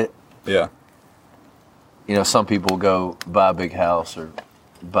 kind of hit it, Yeah. you know, some people go buy a big house or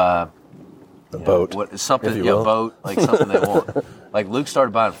buy A boat. something, if you yeah, will. boat, like something they want. Like Luke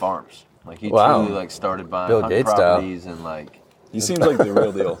started buying farms. Like he Wow. truly like started buying Bill hunting Gates style. properties and like, He seems like the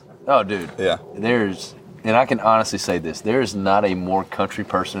real deal. oh, dude, Yeah. and I can honestly say this: there is not a more country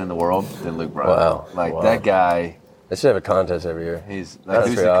person in the world than Luke Bryan. Wow. Like Wow. that guy, They should have a contest every year. he's like, who's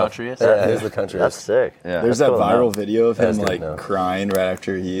Country the off. countryest? Yeah, who's the countryest? That's sick. Yeah. There's That's that cool to viral know. video of him That's like dope to know. crying right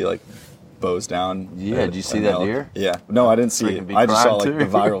after he like bows down. Yeah, did you see that deer? Yeah. No, I didn't see Freaking it. be I just saw like crying, the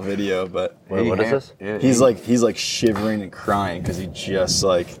too. viral video, but Wait, what is this? Yeah, he's like shivering and crying because he just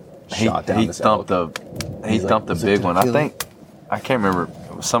like shot down he this thumped elk. he thumped a "Is it big gonna one. I kill think I can't remember.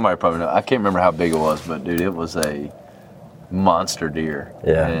 Somebody probably know. I can't remember how big it was, but dude, it was a monster deer.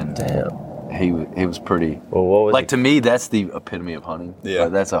 Yeah. and Damn. he was pretty. Well, what was Like to me, that's the epitome of hunting. Yeah.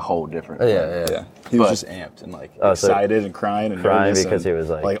 but that's a whole different. Yeah. Yeah, he was But- just amped and like Oh, so excited and crying and crying nervous because and, he was,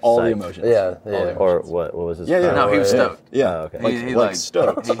 like, all the psyched. emotions. Yeah, All the yeah. emotions. or what? What was his? Yeah, yeah. No, he was Yeah. stoked. Yeah, Oh, okay. like, He like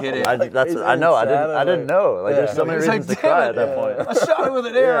stoked. He hit it. That's I know. I didn't know. Like, there's so many He's like, reasons to "Damn cry it, at that point. I shot him with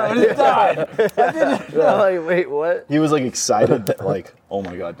an arrow and it died. I'm like, wait, what? He was like excited that like, oh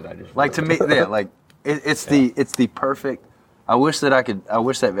my god, did I just Like to me, yeah, like it's the perfect. I wish that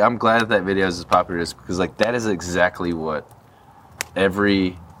I'm glad that video is as popular as because like that is exactly what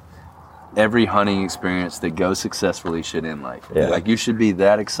every hunting experience that goes successfully should end like. Yeah. Like you should be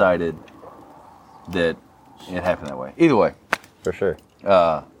that excited that it happened that way. Either way, For sure.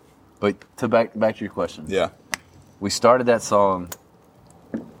 but to back to your question. Yeah. We started that song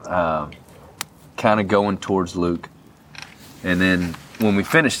kind kind of going towards Luke. And then when we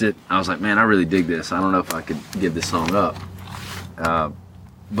finished it, I was like, man, I really dig this. I don't know if I could give this song up.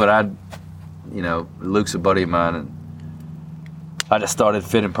 But Luke's a buddy of mine, and I just thought it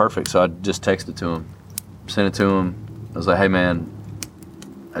fit in perfect. So I just texted to him, sent it to him. I was like, hey man,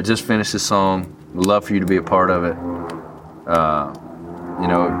 I just finished this song. Would love for you to be a part of it.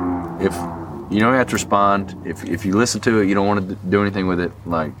 If you don't have to respond, if you listen to it, you don't want to do anything with it,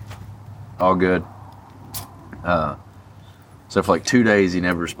 like, all good. So for like 2 days, he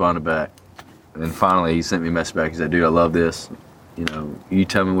never responded back. And then finally, he sent me a message back. He said, dude, I love this. You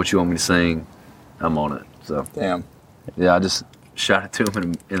tell me what you want me to sing. I'm on it. So, Damn. yeah, I just shot it to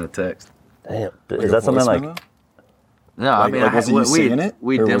him in a text. Damn. Is that something like? No, I mean, was he singing it?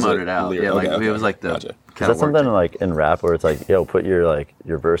 We Or was demoed it it out. lyric? Yeah, like Okay, it was like the gotcha. Is kind that of something like in rap where it's like, yo, put your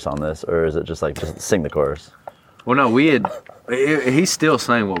verse on this, or is it just like just sing the chorus? Well, no, he still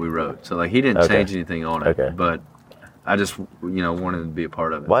sang what we wrote, so like he didn't Okay. change anything on it. Okay. But I just wanted to be a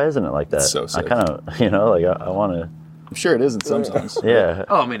part of it. Why isn't it like that? That's so I sick. kind of I want to. I'm sure it is in some songs. Yeah.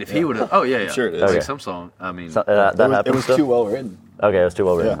 Oh, I mean, if he would have, yeah, sure it is. Like Okay. some song, I mean, So, that It happens. was still? too well written. Okay, it was too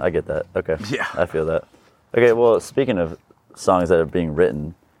well written. Yeah. I get that. Okay. Yeah. I feel that. Okay, well, speaking of songs that are being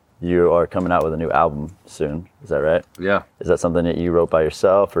written, you are coming out with a new album soon. Is that right? yeah. Is that something that you wrote by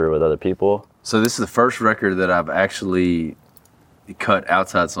yourself or with other people? So this is the first record that I've actually cut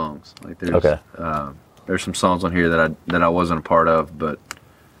outside songs. Like there's, Okay. There's some songs on here that I wasn't a part of, but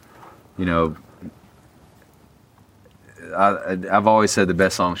I've always said the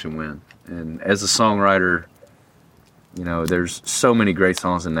best song should win. And as a songwriter, there's so many great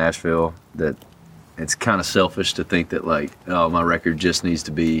songs in Nashville that it's kind of selfish to think that like, oh, my record just needs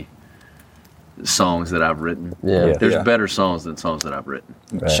to be songs that I've written. Yeah. There's Yeah. better songs than songs that I've written.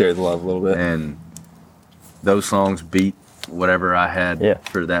 Right. Share the love a little bit. And those songs beat whatever I had Yeah.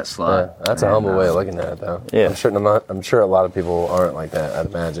 for that slot. Yeah, that's a humble way of looking at it, though. Yeah. I'm sure a lot of people aren't like that, I'd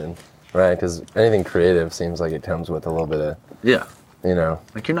imagine. Right? Because anything creative seems like it comes with a little bit of, Yeah.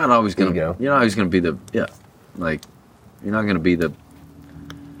 Like you're not always gonna Ego. you're not always gonna be the like you're not gonna be the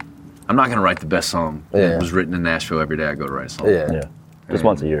I'm not gonna write the best song Yeah. that was written in Nashville every day I go to write a song. yeah. Yeah. Just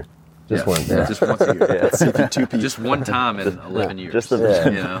once a year. Just Yeah. one. Yeah. Just once a year. CP2P. Just one time in 11 years. Just the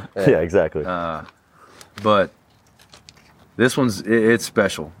Yeah. Yeah, exactly. But this one's it's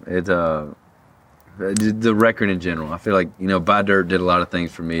special. It the record in general. I feel like Buy Dirt did a lot of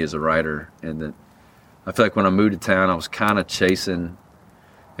things for me as a writer, and that I feel like when I moved to town, I was kind of chasing.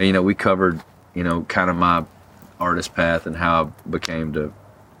 And we covered kind of my artist path and how I became to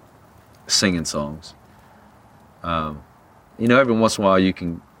singing songs. Every once in a while you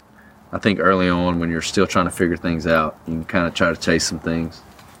can. I think early on when you're still trying to figure things out, you can kind of try to chase some things,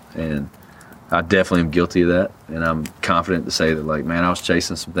 and I definitely am guilty of that, and I'm confident to say that, like, man, I was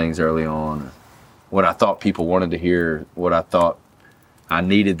chasing some things early on, what I thought people wanted to hear, what I thought I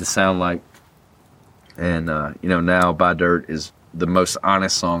needed to sound like, and now Buy Dirt is the most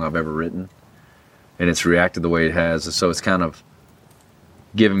honest song I've ever written, and it's reacted the way it has, and so it's kind of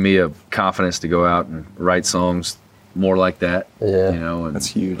given me a confidence to go out and write songs more like that. Yeah. And That's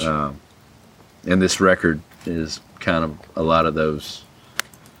huge. And this record is kind of a lot of those,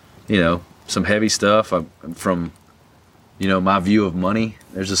 some heavy stuff from, my view of money.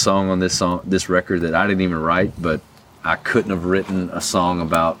 There's a song on this record that I didn't even write, but I couldn't have written a song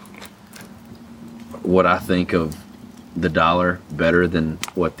about what I think of the dollar better than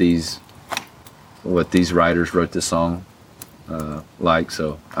what these writers wrote this song like.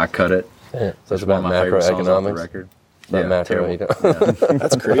 So I cut it. Yeah. So it's one about of my favorite songs off the macroeconomics. record. About macro, terrible.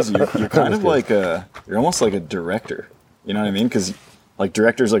 That's crazy. You're kind of like you're almost like a director. You know what I mean? Because like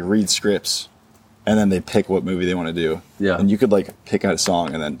directors like read scripts, and then they pick what movie they want to do. Yeah. And you could like pick out a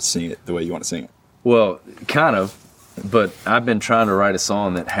song and then sing it the way you want to sing it. Well, kind of, but I've been trying to write a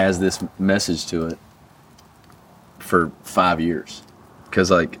song that has this message to it for 5 years,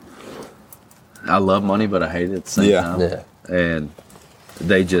 because like I love money, but I hate it at the same time. Yeah. And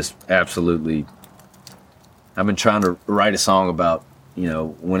they just absolutely. I've been trying to write a song about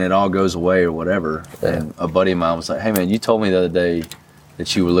when it all goes away or whatever. Yeah. And a buddy of mine was like, "Hey man, you told me the other day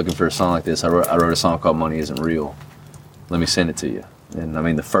that you were looking for a song like this. I wrote a song called Money Isn't Real. Let me send it to you." And I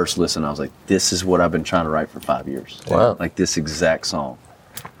mean, the first listen, I was like, "This is what I've been trying to write for 5 years." Wow. Like this exact song.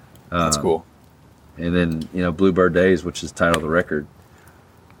 That's cool. And then Bluebird Days, which is the title of the record.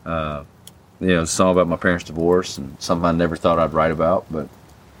 It's a song about my parents' divorce and something I never thought I'd write about, but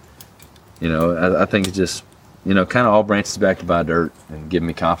I think it just kind of all branches back to Buy Dirt and give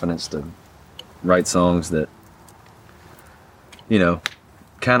me confidence to write songs that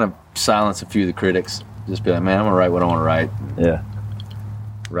kind of silence a few of the critics. Just be like, man, I'm gonna write what I want to write. Yeah.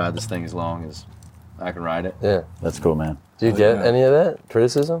 Ride this thing as long as I can write it. Yeah. That's cool, man. Do you get any of that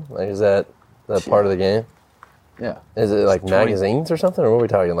criticism? Like, is that part of the game? Yeah. Is it like magazines or something, or what are we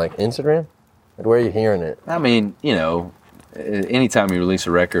talking? Like Instagram? Like, where are you hearing it? I mean, you know, anytime you release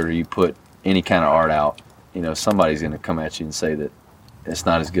a record or you put any kind of art out, you know, somebody's going to come at you and say that it's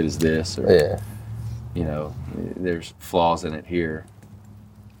not as good as this, or you know, there's flaws in it here.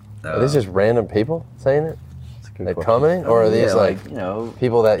 Are these just random people saying it? Like question. commenting, or are these like you know,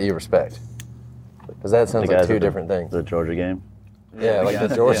 people that you respect? Because that sounds The like guys two at different things. The Georgia game. Yeah, like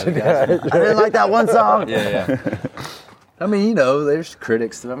the Georgia guys. guy. I didn't like that one song. yeah. I mean, you know, there's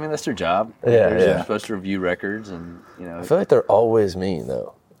critics. I mean, that's their job. They're supposed to review records, and you know. I feel like they're always mean,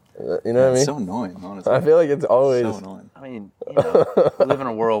 though. You know what I mean? It's so annoying, honestly. I feel like it's always. so annoying. I mean, you know, we live in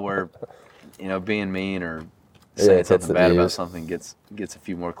a world where, you know, being mean or saying it gets something the bad about views. something gets a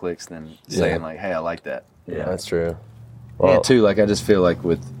few more clicks than saying like, "Hey, I like that." Yeah, that's true. And too, like I just feel like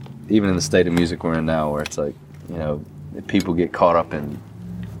with even in the state of music we're in now, where it's like, you know, people get caught up in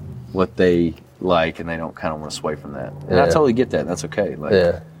what they like and they don't kind of want to sway from that. And I totally get that. That's okay.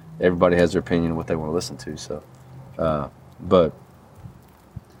 Like everybody has their opinion of what they want to listen to. So, but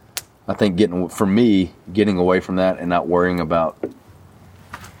I think getting away from that and not worrying about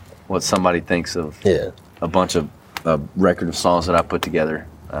what somebody thinks of a bunch of a record of songs that I put together.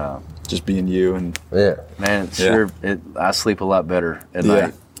 Just being you and Man, I sleep a lot better at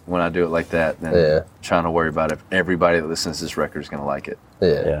night when I do it like that than trying to worry about if everybody that listens to this record is going to like it.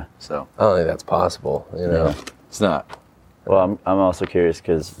 Yeah. So I don't think that's possible. You know, it's not. Well, I'm also curious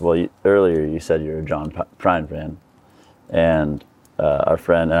because earlier you said you're a John Prine fan, and our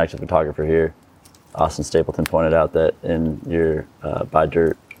friend and actually photographer here, Austin Stapleton, pointed out that in your Buy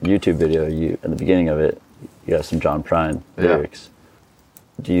Dirt YouTube video, in the beginning of it, you have some John Prine lyrics.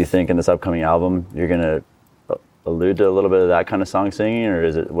 Do you think in this upcoming album you're gonna allude to a little bit of that kind of song singing, or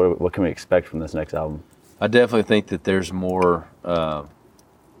is it what can we expect from this next album? I definitely think that there's more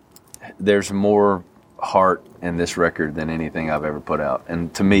heart in this record than anything I've ever put out.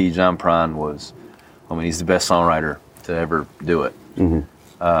 And to me, John Prine he's the best songwriter to ever do it. Mm-hmm.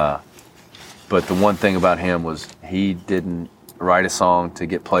 But the one thing about him was he didn't write a song to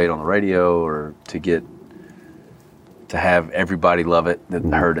get played on the radio or to have everybody love it that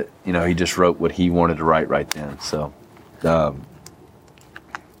heard it. You know, he just wrote what he wanted to write right then. So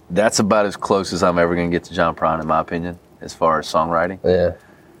that's about as close as I'm ever going to get to John Prine, in my opinion, as far as songwriting. Yeah.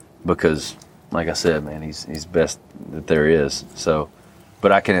 Because, like I said, man, he's best that there is. So,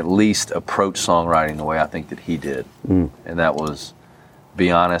 but I can at least approach songwriting the way I think that he did, and that was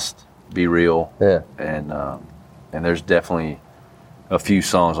be honest, be real. Yeah. And there's definitely a few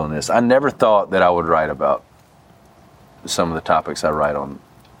songs on this. I never thought that I would write about some of the topics I write on,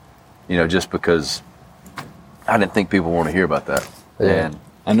 you know, just because I didn't think people want to hear about that. Yeah. And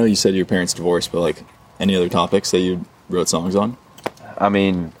I know you said your parents divorced, but like any other topics that you wrote songs on? I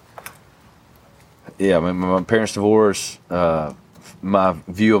mean, my parents' divorce, my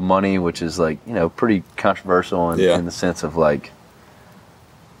view of money, which is like, you know, pretty controversial in the sense of like,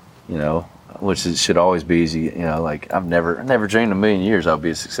 you know, which should always be easy. You know, like I've never dreamed in a million years I'll be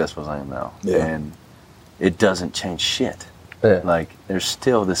as successful as I am now. Yeah. And it doesn't change shit. Yeah. Like there's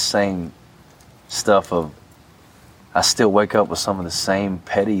still the same stuff of, I still wake up with some of the same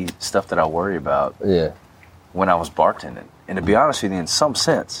petty stuff that I worry about when I was bartending. And to be honest with you, in some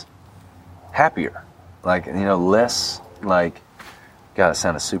sense, happier. Like, you know, less like, God, it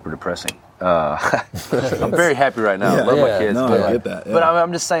sounded super depressing. I'm very happy right now. I love my kids. No, but I get that. Yeah. But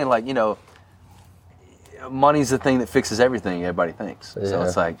I'm just saying, like, you know, money's the thing that fixes everything, everybody thinks. So Yeah.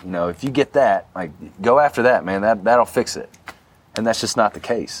 it's like, you know, if you get that, like, go after that, man. That'll fix it. And that's just not the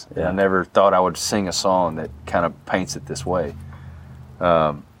case. Yeah. I never thought I would sing a song that kind of paints it this way.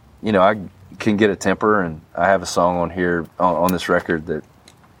 You know, I can get a temper, and I have a song on here on this record that,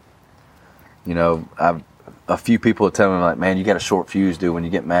 you know, a few people will tell me, like, man, you got a short fuse, dude. When you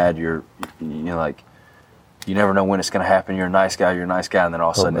get mad, you're like, you never know when it's going to happen. You're a nice guy, and then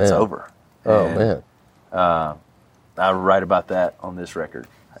all of a sudden it's over. Man. I write about that on this record.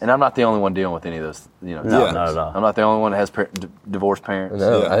 And I'm not the only one dealing with any of those, you know. No, Yeah. not at all. I'm not the only one that has divorced parents.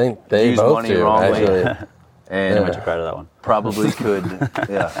 No, Yeah. I think they Use both money do, wrongly. actually. And I took credit to that one. probably could,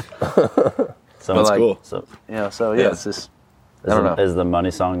 So That's like- cool. So it's just, I don't know. Is the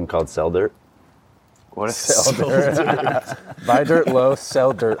money song called "Sell Dirt"? What is Sell dirt. Buy dirt low,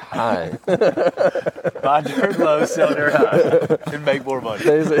 sell dirt high. Buy dirt low, sell dirt high, and make more money.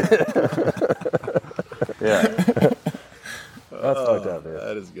 Yeah. That's fucked up, man.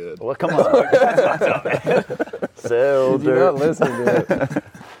 That is good. Well, come on. Sell You're not dirt. listening to it.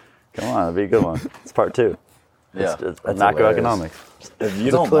 Come on, that'd be a good one. It's part 2. Yeah. It's macroeconomics. If you It's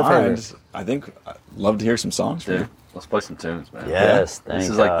a don't cliffhanger. mind, I think love to hear some songs from Dude, you. let's play some tunes, man. Yes, This thank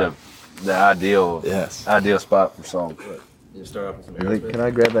is like God. the ideal Yes. ideal spot for songs. You start off with some Aerosmith. Can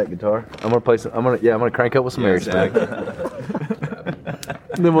I grab that guitar? I'm gonna play some. I'm gonna crank up with some Aerosmith.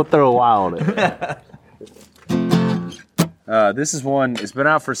 Then we'll throw a while on it. This is one. It's been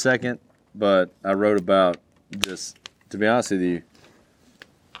out for a second, but I wrote about just. To be honest with you,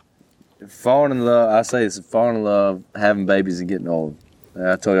 falling in love. I say it's falling in love, having babies, and getting old.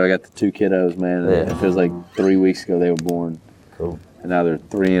 I told you I got the 2 kiddos, man. And Yeah. It feels like 3 weeks ago they were born. Cool. And now they're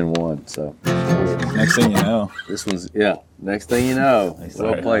 3 and 1. So Next thing you know. this one's Next thing you know,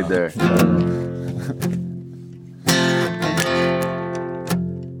 well played there.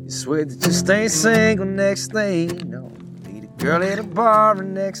 You swear that you stay single. Next thing you know, meet a girl at a bar,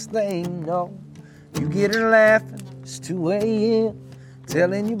 and next thing you know, you get her laughing. It's 2 a.m.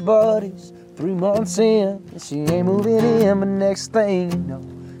 telling your buddies 3 months in and she ain't moving in. But next thing you know,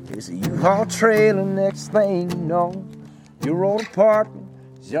 there's a U-Haul trailer. Next thing you know, your old apartment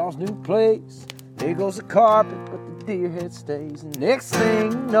is y'all's new place. There goes the carpet, but the deer head stays. And next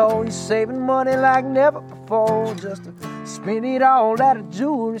thing you know, you're saving money like never before, just to spend it all at a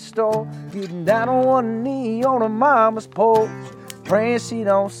jewelry store. Getting down on one knee on her mama's porch, praying she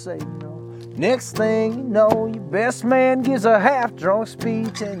don't say no. Next thing you know, your best man gives a half-drunk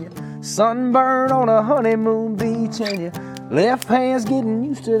speech, and you're sunburned on a honeymoon beach, and your left hand's getting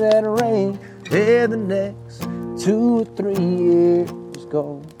used to that ring. Yeah, the next 2 or 3 years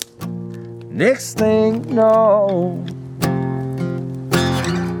go. Next thing you know,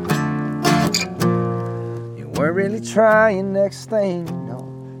 you weren't really trying. Next thing you know,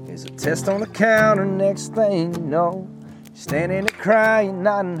 there's a test on the counter. Next thing you know, you're standing there crying,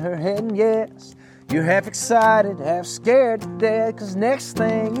 nodding her head and yes. You're half excited, half scared to death, 'cause next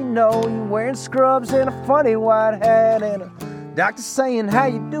thing you know, you're wearing scrubs and a funny white hat, and a doctor saying, how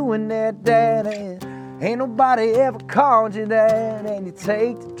you doing there, Dad? And ain't nobody ever called you that, and you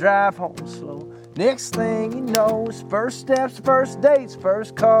take the drive home slow. Next thing you know, it's first steps, first dates,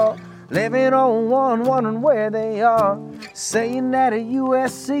 first call. Living on one, wondering where they are. Saying that a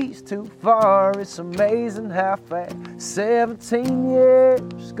USC's too far. It's amazing how fast 17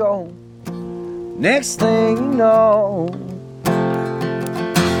 years go. Next thing you know,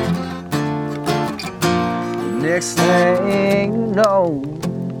 next thing you know,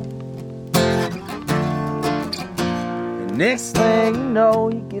 next thing you know,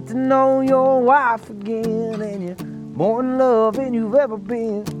 you get to know your wife again, and you're more in love than you've ever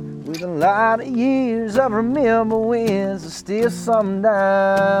been. With a lot of years of remember wins, there's still something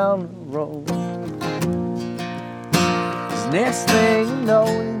down the road. 'Cause next thing you know,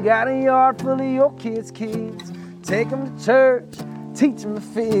 you got a yard full of your kids' kids. Take them to church, teach them to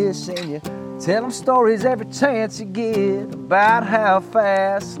fish, and you tell them stories every chance you get about how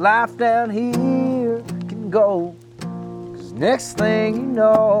fast life down here can go. 'Cause next thing you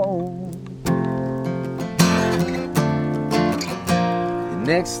know,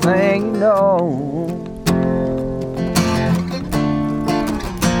 next thing you know,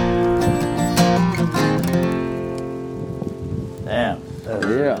 Damn.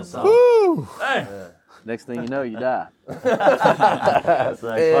 yeah. Woo! Hey. Next thing you know, you die. That's the next part.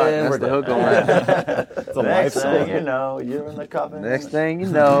 That's the hook on that. It's a life Next song. thing you know, you're in the coffin. Next thing you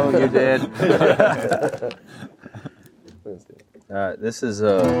know, you're dead. All right, this is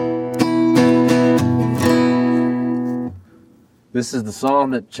the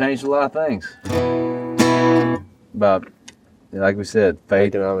song that changed a lot of things. About, like we said,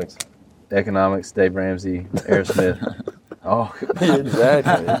 faith, economics, Dave Ramsey, Aerosmith. Oh,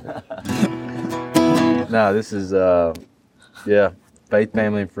 exactly. No, this is faith,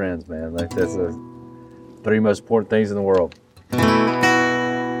 family, and friends, man. Like that's the 3 most important things in the world.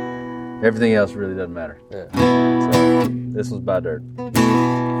 Everything else really doesn't matter. Yeah. So this was by Dirt.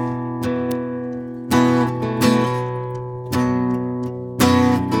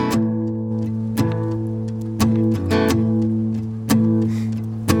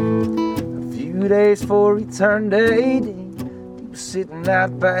 A few days before he turned 18, he was sitting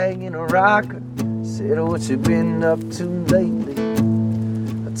out bagging a rocker. Said, what you been up to lately?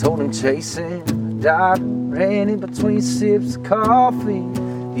 I told him chasing a dollar, ran in between sips of coffee.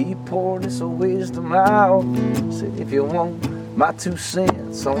 He poured this wisdom out. Said, if you want my 2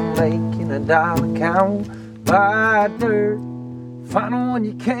 cents on making a dollar count, buy dirt, find one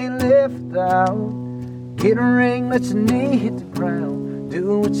you can't live without. Get a ring, let your knee hit the ground.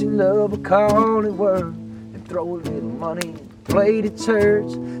 Do what you love, but call it work. And throw a little money, play to church.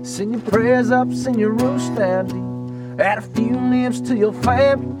 Send your prayers up, send your roots down deep. Add a few limbs to your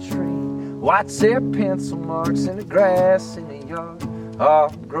family tree. Watch their pencil marks in the grass in the yard all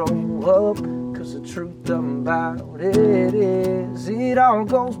grow up. 'cause the truth about it is it all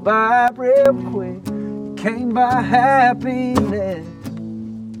goes by real quick. Can't buy happiness,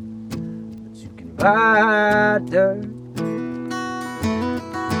 but you can buy dirt.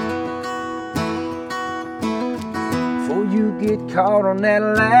 Before you get caught on that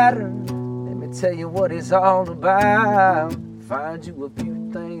ladder, let me tell you what it's all about. Find you a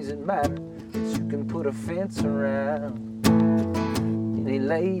few things that matter that you can put a fence around. And he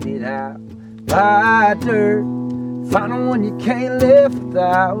laid it out. Buy dirt, find one you can't live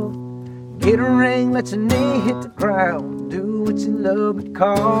without. Get a ring, let your knee hit the ground. Do what you love but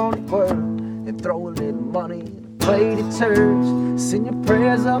call it work. And throw a little money in a plate of church. Send your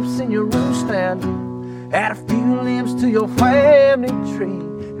prayers up, send your roof stand. Add a few limbs to your family tree.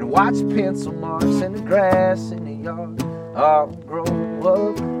 And watch pencil marks in the grass in the yard all grow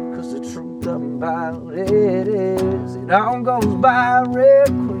up. 'Cause the truth about it is it all goes by real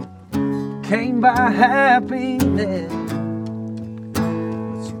quick. Can't buy happiness,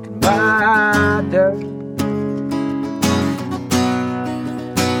 but you can buy dirt.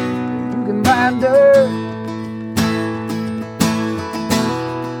 You can buy dirt.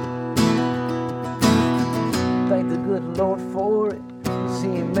 Thank the good Lord for it. See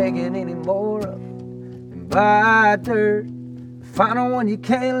him making any more of it. And buy dirt. Find one you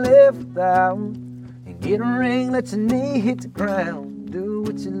can't live without. And get a ring, let your knee hit the ground. Do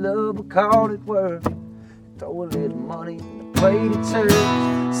what you love but call it work. Throw a little money in a plate of church.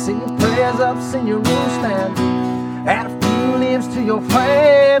 Send your prayers up, send your roof stand. Add a few limbs to your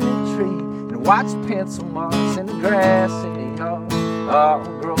family tree. And watch pencil marks in the grass in the yard all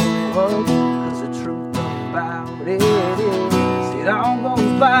grow up. 'Cause the truth about it is it all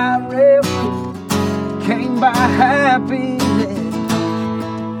goes by real quick. Can't buy happiness,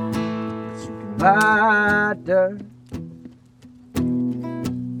 but you can buy dirt.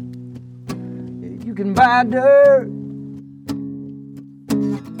 Yeah, you can buy dirt.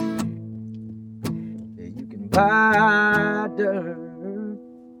 Yeah, you can buy dirt.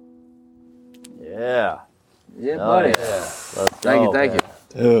 Yeah. Yeah, Oh, buddy. yeah. Let's Thank you, go. thank you.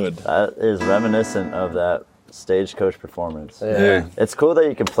 Dude. That is reminiscent of that Stagecoach performance. Yeah. It's cool that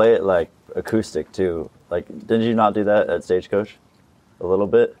you can play it like acoustic too. Like, did you not do that at Stagecoach? A little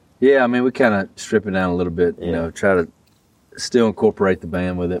bit? Yeah, I mean, we kind of strip it down a little bit, you Yeah. know, try to still incorporate the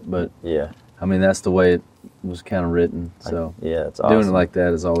band with it. But, Yeah. I mean, that's the way it was kind of written. So Yeah, it's awesome. doing it like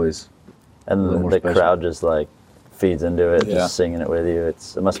that is always a and little the more special. crowd just like feeds into it, Yeah. just singing it with you.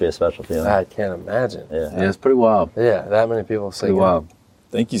 It must be a special feeling. I can't imagine. Yeah. Yeah, it's pretty wild. Yeah, that many people Pretty singing. wild.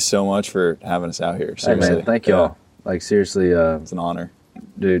 Thank you so much for having us out here. Hey, Seriously. man, thank y'all. Like, seriously, It's an honor.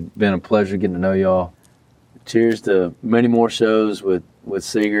 dude, been a pleasure getting to know y'all. Cheers to many more shows with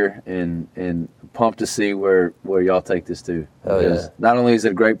Seeger, and pumped to see where y'all take this to. Hell yeah. Because not only is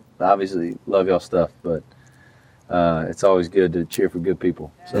it great, obviously love y'all stuff, but it's always good to cheer for good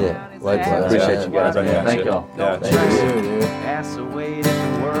people. So Yeah, likewise. appreciate you guys. Yeah. Thank y'all. Yeah, Don't cheers. you, dude. Pass away in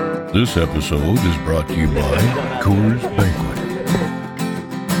the world. This episode is brought to you by Coors Banquet.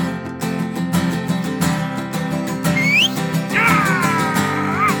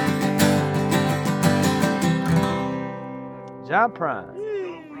 John Prine.